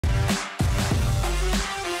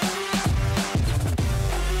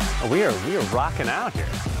We are rocking out here.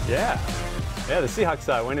 Yeah. The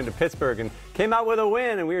Seahawks went into Pittsburgh and came out with a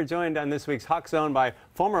win, and we are joined on this week's Hawk Zone by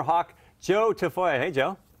former Hawk Joe Tafoya. Hey,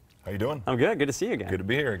 Joe. How you doing? I'm good. Good to see you again. Good to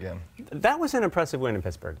be here again. That was an impressive win in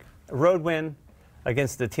Pittsburgh. A road win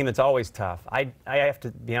against the team that's always tough. I have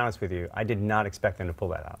to be honest with you, I did not expect them to pull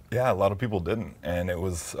that out. Yeah, a lot of people didn't, and it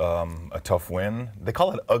was a tough win. They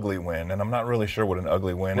call it ugly win, and I'm not really sure what an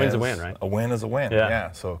ugly win is. Win's a win, right? A win is a win,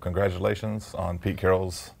 yeah. So congratulations on Pete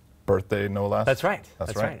Carroll's birthday, no less. That's right.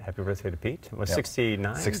 That's right. Happy birthday to Pete. Was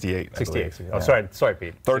 69? 68. 68. Oh, sorry,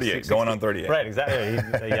 Pete. 38, going on 38. Right,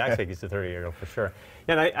 exactly. He actually gets to 30-year-old for sure.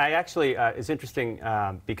 Yeah, and I actually, it's interesting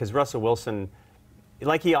because Russell Wilson,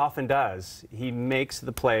 like he often does, he makes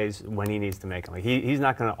the plays when he needs to make them. Like he's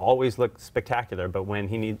not going to always look spectacular, but when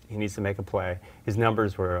he needs to make a play, his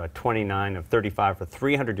numbers were 29 of 35 for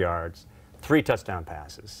 300 yards, 3 touchdown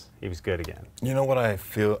passes. He was good again. You know what I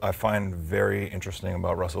find very interesting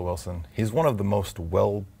about Russell Wilson? He's one of the most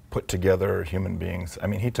well put together human beings. I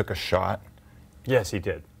mean, he took a shot. Yes, he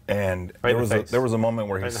did. And right there was a moment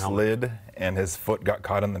where he slid and his foot got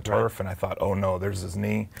caught in the turf, and I thought, oh no, there's his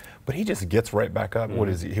knee. But he just gets right back up. What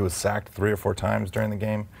is he? He was sacked 3 or 4 times during the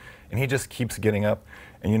game, and he just keeps getting up.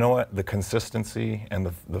 And you know what? The consistency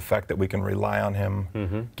and the fact that we can rely on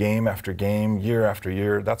him game after game, year after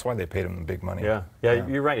year, that's why they paid him the big money. Yeah,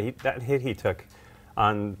 you're right. That hit he took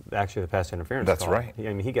on actually the pass interference That's call. right. I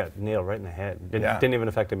mean, he got nailed right in the head. Didn't even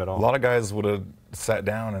affect him at all. A lot of guys would have sat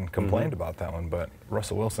down and complained about that one, but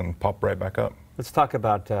Russell Wilson popped right back up. Let's talk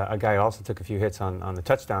about a guy who also took a few hits on the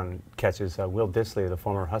touchdown catches, Will Dissly, the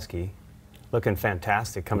former Husky, looking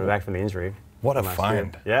fantastic coming back from the injury. What a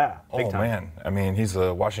find. Yeah, big oh time. Man, I mean, he's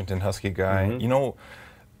a Washington Husky guy. You know,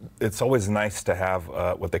 it's always nice to have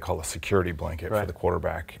what they call a security blanket for the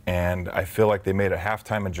quarterback. And I feel like they made a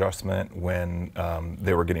halftime adjustment when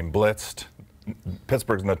they were getting blitzed.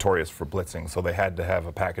 Pittsburgh's notorious for blitzing, so they had to have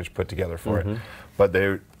a package put together for it. But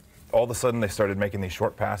all of a sudden they started making these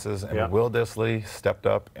short passes, and Will Dissly stepped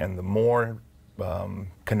up, and the more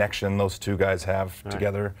connection those two guys have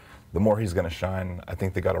together, the more he's going to shine. I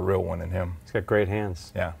think they got a real one in him. He's got great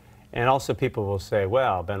hands. Yeah. And also people will say,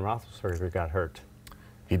 well, Ben Roethlisberger got hurt.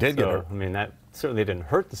 He did get hurt. I mean, that certainly didn't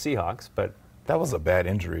hurt the Seahawks, but that was a bad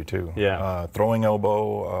injury too. Yeah. Throwing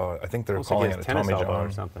elbow. I think they're calling it a Tommy John or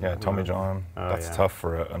something. Yeah, Tommy John. That's tough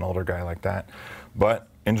for an older guy like that. But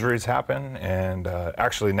injuries happen, and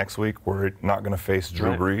actually next week we're not going to face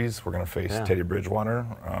Drew Brees. We're going to face Teddy Bridgewater.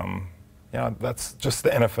 Yeah, that's just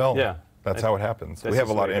the NFL. Yeah. That's how it happens. We have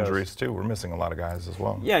a lot of injuries too. We're missing a lot of guys as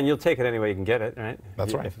well. Yeah, and you'll take it any way you can get it, right?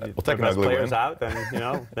 That's right. If we'll take an ugly players win. out,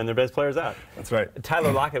 then then their best players out. That's right.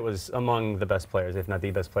 Tyler Lockett was among the best players, if not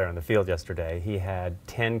the best player on the field yesterday. He had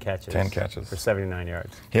 10 catches. 10 catches for 79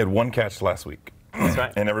 yards. He had 1 catch last week. That's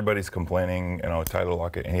right. And everybody's complaining, you know, Tyler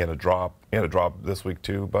Lockett, and he had a drop. He had a drop this week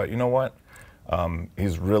too. But you know what?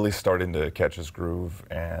 He's really starting to catch his groove.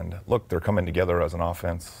 And look, they're coming together as an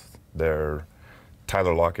offense.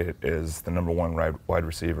 Tyler Lockett is the #1 wide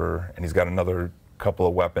receiver, and he's got another couple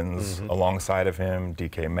of weapons alongside of him.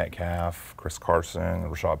 DK Metcalf, Chris Carson,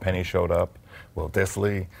 Rashad Penny showed up, Will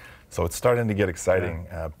Dissly. So it's starting to get exciting.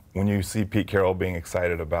 When you see Pete Carroll being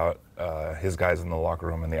excited about his guys in the locker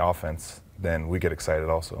room and the offense, then we get excited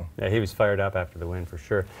also. Yeah, he was fired up after the win for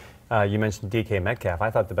sure. You mentioned DK Metcalf. I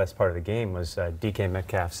thought the best part of the game was DK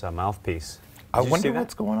Metcalf's mouthpiece. I wonder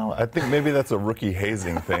what's going on. I think maybe that's a rookie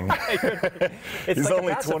hazing thing. He's like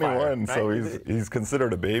only 21, right? So he's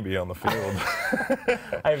considered a baby on the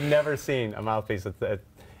field. I've never seen a mouthpiece that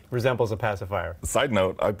resembles a pacifier. Side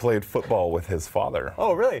note, I played football with his father.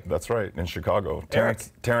 Oh, really? That's right, in Chicago.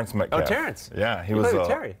 Terrence Metcalf. Oh, Terrence. Yeah, he was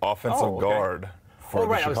an offensive guard for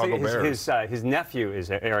the Chicago Bears. His nephew is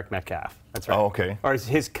Eric Metcalf. That's right. Oh, okay. Or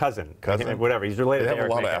his cousin. Whatever. He's related to Eric They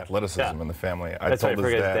have a lot Metcalf. of athleticism in the family. I That's told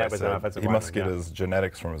right. his dad, I said, he must get his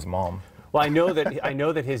genetics from his mom. Well, I know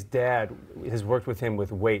that his dad has worked with him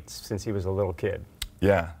with weights since he was a little kid.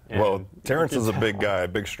 Yeah. Well, Terrence is a big guy,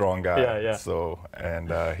 big strong guy. Yeah. So,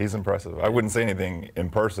 and he's impressive. I wouldn't say anything in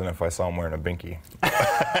person if I saw him wearing a binky.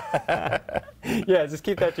 Yeah, just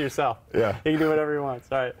keep that to yourself. Yeah. He can do whatever he wants.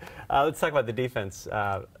 All right. Let's talk about the defense.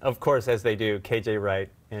 Of course, as they do, KJ Wright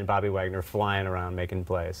and Bobby Wagner flying around making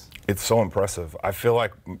plays. It's so impressive. I feel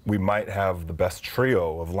like we might have the best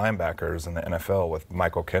trio of linebackers in the NFL with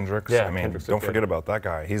Michael Kendricks. Yeah, I mean, don't forget about that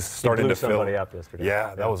guy. He's starting to fill. Somebody up yesterday.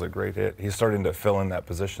 Yeah, that was a great hit. He's starting to fill in that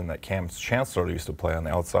position that Cam Chancellor used to play on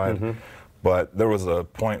the outside. But there was a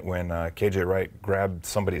point when KJ Wright grabbed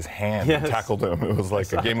somebody's hand and tackled him. It was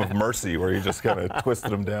like a game of mercy where he just kind of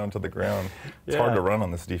twisted him down to the ground. It's hard to run on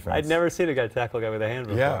this defense. I'd never seen a guy tackle a guy with a hand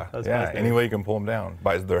before. Yeah, any way you can pull them down.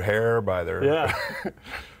 By their hair, by their... Yeah.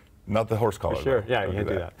 Not the horse collar. For sure, though. yeah, Don't you can't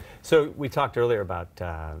do that. So we talked earlier about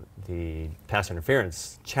the pass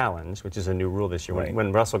interference challenge, which is a new rule this year. Right.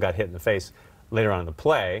 When Russell got hit in the face later on in the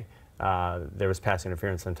play, there was pass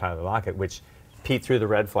interference on Tyler Lockett, which Pete threw the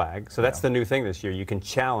red flag. So that's the new thing this year. You can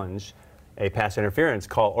challenge a pass interference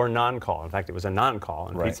call or non-call. In fact, it was a non-call,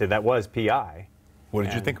 and Pete said that was PI. What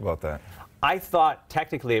did you think about that? I thought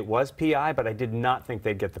technically it was PI, but I did not think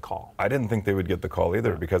they'd get the call. I didn't think they would get the call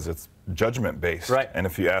either because it's judgment-based. Right. And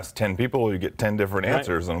if you ask 10 people, you get 10 different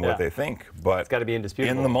answers on what they think. But it's got to be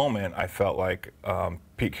indisputable. in the moment, I felt like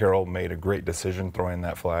Pete Carroll made a great decision throwing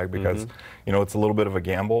that flag because, you know, it's a little bit of a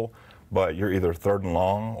gamble, but you're either 3rd and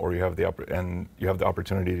long or you have the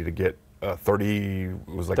opportunity to get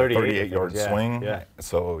 38-yard swing. Yeah.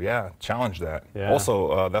 So, yeah, challenge that. Yeah.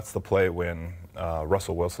 Also, that's the play when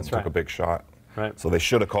Russell Wilson took a big shot. Right. So they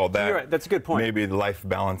should have called that. You're right. That's a good point. Maybe life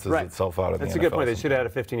balances itself out of the NFL. That's a good point. They should have had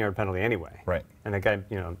a 15-yard penalty anyway. Right. And the guy,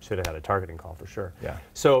 you know, should have had a targeting call for sure. Yeah.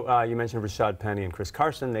 So you mentioned Rashad Penny and Chris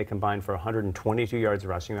Carson. They combined for 122 yards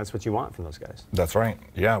rushing. That's what you want from those guys. That's right.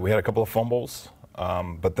 Yeah, we had a couple of fumbles.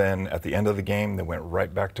 But then at the end of the game, they went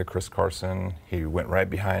right back to Chris Carson. He went right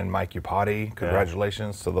behind Mike Upati.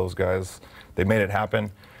 Congratulations to those guys. They made it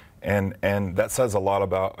happen. And that says a lot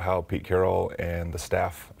about how Pete Carroll and the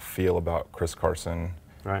staff feel about Chris Carson.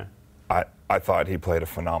 Right. I thought he played a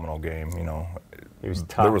phenomenal game. You know, he was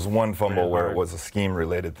tough. There was one fumble where it was a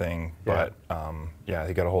scheme-related thing, but yeah,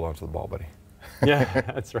 he got to hold on to the ball, buddy. Yeah,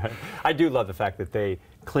 that's right. I do love the fact that they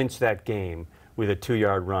clinched that game with a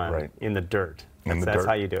 2-yard run in the dirt. That's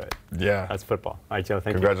how you do it. Yeah. That's football. All right, Joe,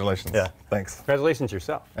 thank you. Congratulations. Yeah. Thanks. Congratulations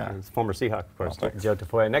yourself. Yeah. Former Seahawk, of course, Oh, Joe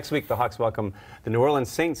Tafoya. Next week, the Hawks welcome the New Orleans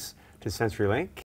Saints to CenturyLink.